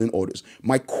orders.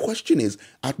 My question is,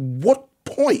 at what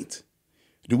point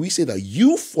do we say that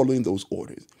you following those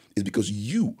orders is because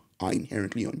you are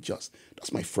inherently unjust?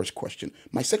 That's my first question.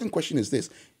 My second question is this.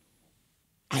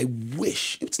 I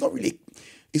wish, it's not really,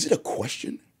 is it a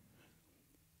question?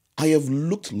 I have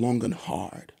looked long and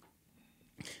hard,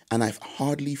 and I've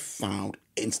hardly found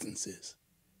instances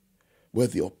where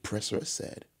the oppressor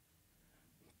said,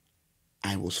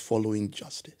 I was following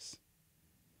justice.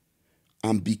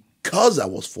 And because I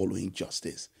was following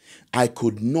justice, I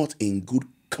could not in good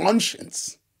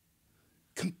conscience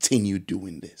continue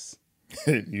doing this.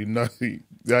 You know,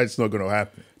 that's not going to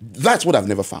happen. That's what I've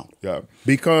never found. Yeah,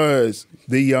 because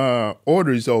the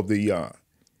orders of the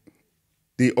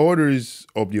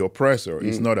oppressor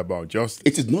is not about justice.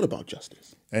 It is not about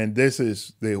justice. And this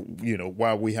is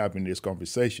why we're having this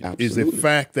conversation. Absolutely. Is the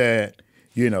fact that,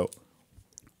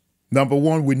 number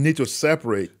one, we need to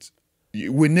separate.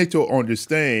 We need to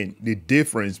understand the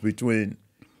difference between,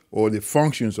 or the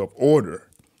functions of order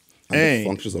and the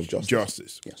functions of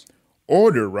justice. Yes.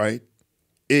 Order, right,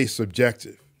 is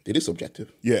subjective. It is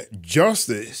subjective. Yeah.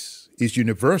 Justice is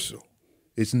universal.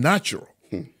 It's natural.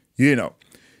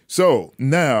 So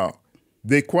now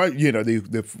the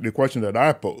question that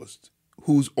I posed,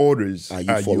 whose orders are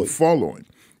you following?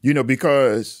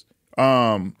 Because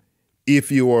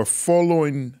if you are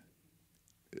following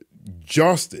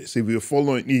justice,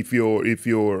 if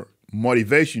your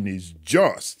motivation is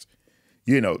just,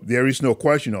 there is no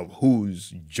question of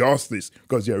whose justice,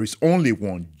 because there is only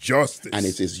one justice. And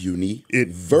it is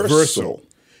universal.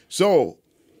 So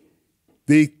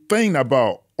the thing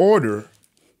about order,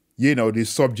 the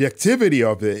subjectivity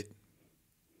of it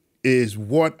is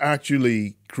what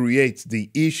actually creates the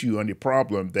issue and the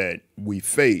problem that we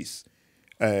face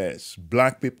as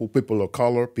Black people, people of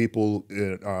color, people,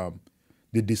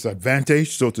 the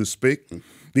disadvantaged, so to speak,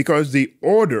 because the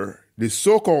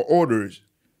so-called orders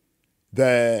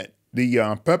that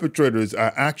the perpetrators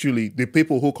are actually the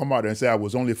people who come out and say, I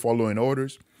was only following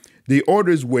orders. The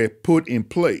orders were put in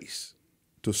place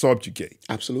to subjugate.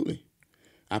 Absolutely.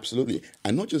 Absolutely.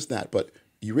 And not just that, but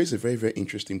you raise a very, very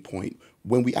interesting point.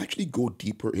 When we actually go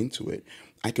deeper into it,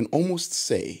 I can almost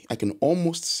say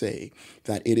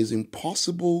that it is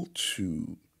impossible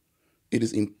to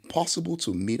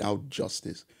mete out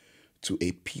justice to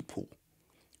a people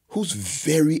whose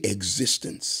very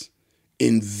existence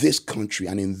in this country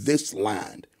and in this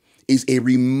land is a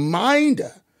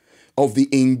reminder of the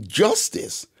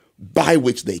injustice by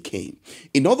which they came.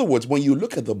 In other words, when you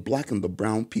look at the Black and the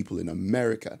brown people in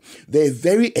America, their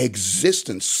very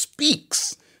existence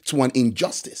speaks to an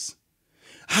injustice.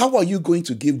 How are you going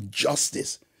to give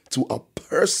justice to a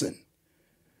person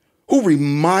who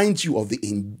reminds you of the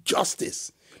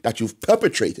injustice that you've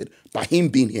perpetrated by him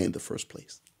being here in the first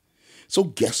place? So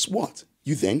guess what?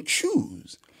 You then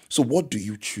choose. So what do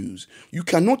you choose? You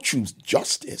cannot choose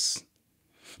justice.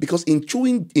 Because in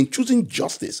choosing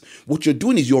justice, what you're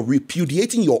doing is you're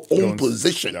repudiating your own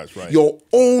position, that's right, your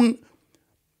own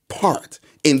part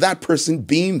in that person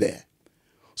being there.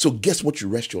 So guess what you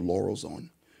rest your laurels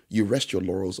on? You rest your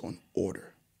laurels on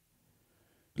order.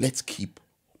 Let's keep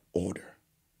order.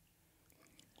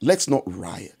 Let's not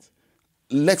riot.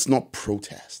 Let's not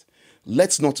protest.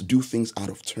 Let's not do things out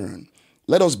of turn.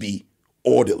 Let us be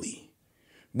orderly.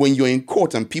 When you're in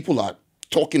court and people are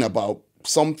talking about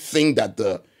something that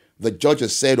the judge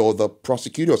has said or the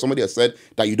prosecutor or somebody has said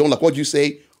that you don't like, what do you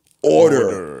say?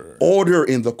 Order. Order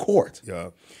in the court. Yeah.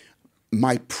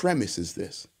 My premise is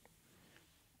this.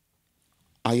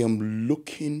 I am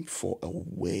looking for a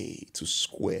way to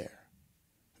square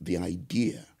the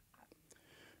idea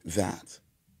that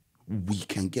we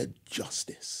can get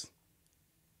justice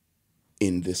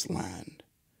in this land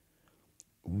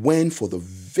when for the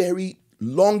very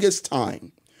longest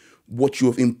time what you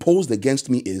have imposed against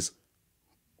me is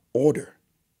order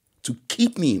to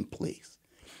keep me in place,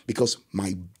 because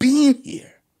my being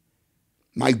here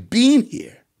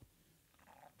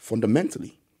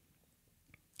fundamentally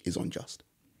is unjust.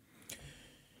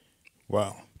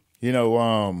 Wow.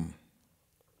 In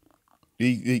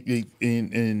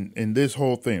this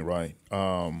whole thing, right?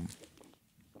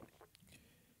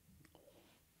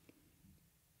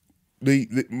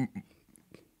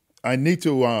 I need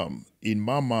to, in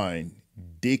my mind,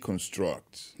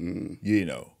 deconstruct,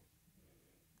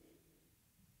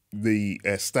 the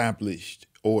established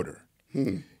order,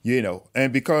 and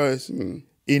because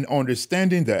in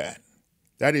understanding that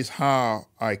is how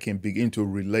I can begin to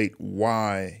relate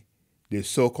why the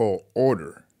so-called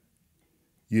order,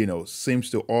 seems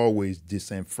to always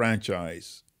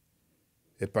disenfranchise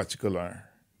a particular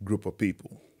group of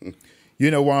people.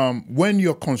 When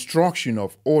your construction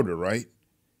of order, right,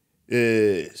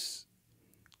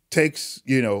 takes,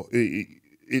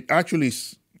 it actually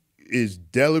is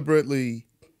deliberately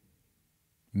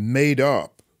made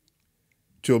up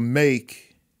to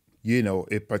make,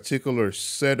 a particular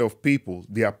set of people,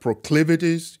 their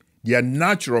proclivities, their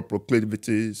natural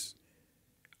proclivities,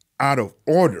 out of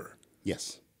order.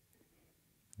 Yes.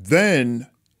 Then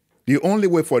the only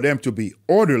way for them to be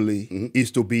orderly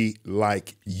is to be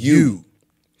like you.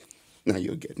 Now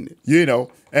you're getting it.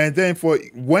 And then for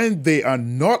when they are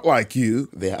not like you,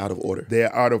 They're out of order.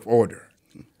 they're out of order.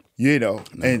 Now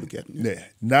And we're getting it. yeah,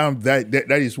 now that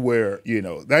is where,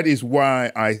 that is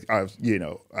why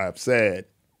I've said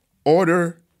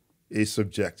order is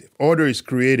subjective. Order is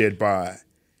created by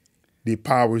the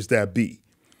powers that be.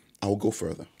 I'll go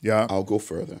further. Yeah. I'll go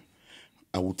further.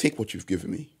 I will take what you've given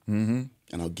me and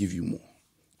I'll give you more.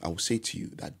 I will say to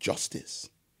you that justice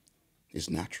is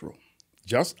natural.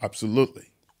 Just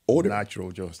absolutely. Order.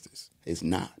 Natural justice. Is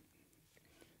not.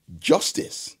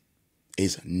 Justice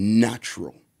is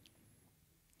natural.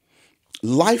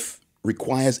 Life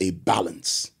requires a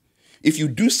balance. If you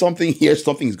do something here,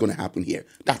 something is going to happen here.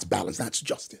 That's balance. That's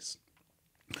justice.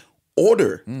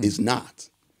 Order is not.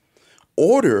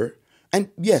 Order, and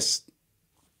yes,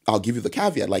 I'll give you the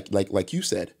caveat, like you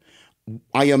said.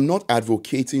 I am not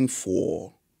advocating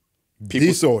for people,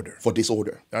 Disorder. For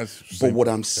disorder. That's But simple. what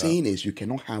I'm saying is you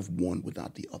cannot have one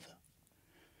without the other.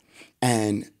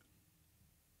 And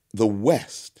the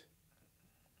West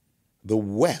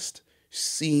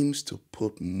seems to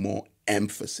put more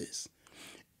emphasis,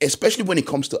 especially when it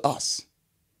comes to us,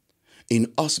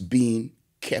 in us being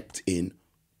kept in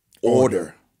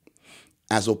order,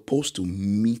 as opposed to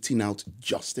meting out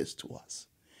justice to us.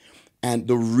 And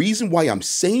the reason why I'm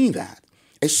saying that,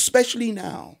 especially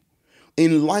now,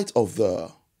 in light of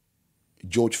the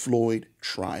George Floyd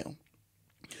trial,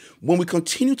 when we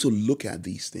continue to look at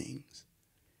these things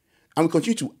and we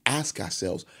continue to ask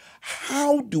ourselves,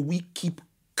 how do we keep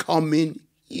coming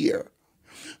here?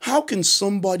 How can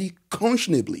somebody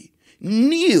conscionably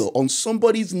kneel on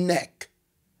somebody's neck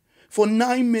for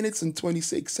 9 minutes and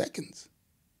 26 seconds?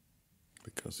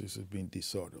 Because this has been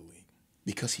disorderly.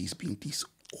 Because he's being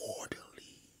disorderly.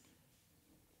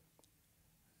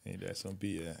 Ain't that some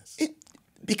BS?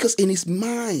 Because in his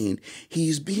mind, he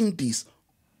is being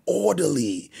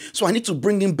disorderly. So I need to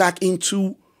bring him back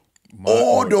into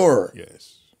order.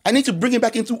 Yes. I need to bring him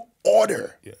back into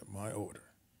order. Yeah, my order.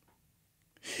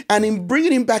 And in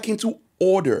bringing him back into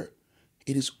order,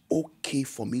 it is okay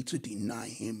for me to deny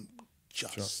him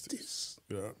justice.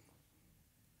 Yeah.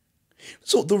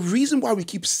 So the reason why we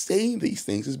keep saying these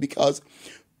things is because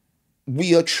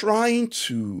we are trying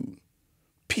to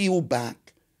peel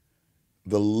back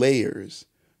the layers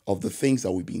of the things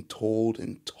that we've been told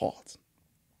and taught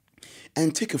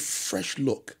and take a fresh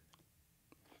look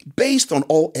based on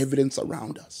all evidence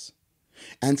around us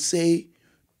and say,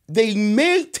 they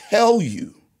may tell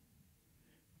you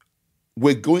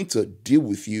we're going to deal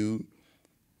with you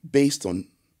based on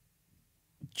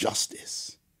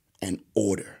justice and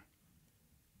order.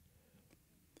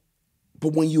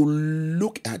 But when you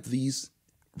look at these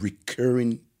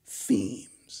recurring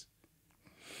themes,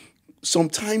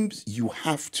 sometimes you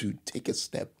have to take a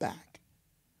step back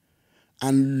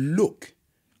and look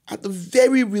at the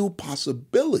very real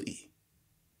possibility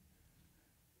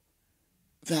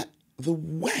that the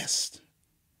West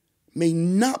may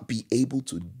not be able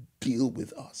to deal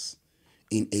with us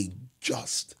in a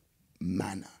just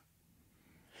manner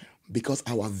because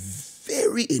our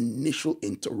very initial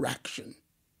interaction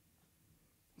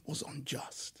was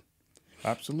unjust.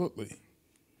 Absolutely.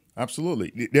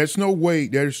 Absolutely. There's no way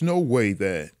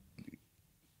that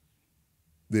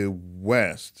the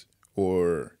West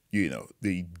or,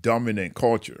 the dominant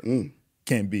culture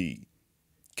can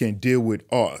deal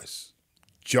with us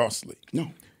justly.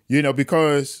 No.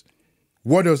 Because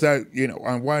what does that,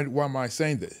 and why am I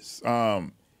saying this?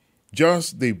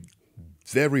 Just the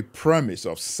very premise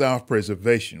of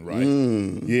self-preservation,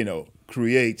 right?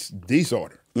 Creates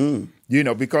disorder.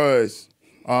 Because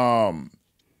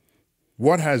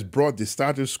what has brought the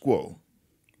status quo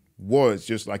was,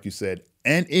 just like you said,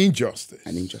 an injustice.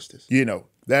 An injustice.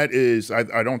 That is,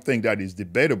 I don't think that is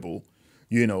debatable,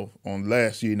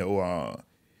 unless, the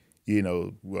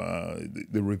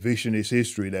revisionist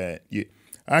history that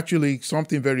actually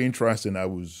something very interesting I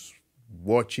was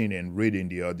watching and reading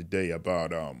the other day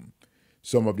about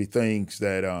some of the things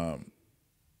that,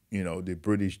 the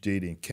British did in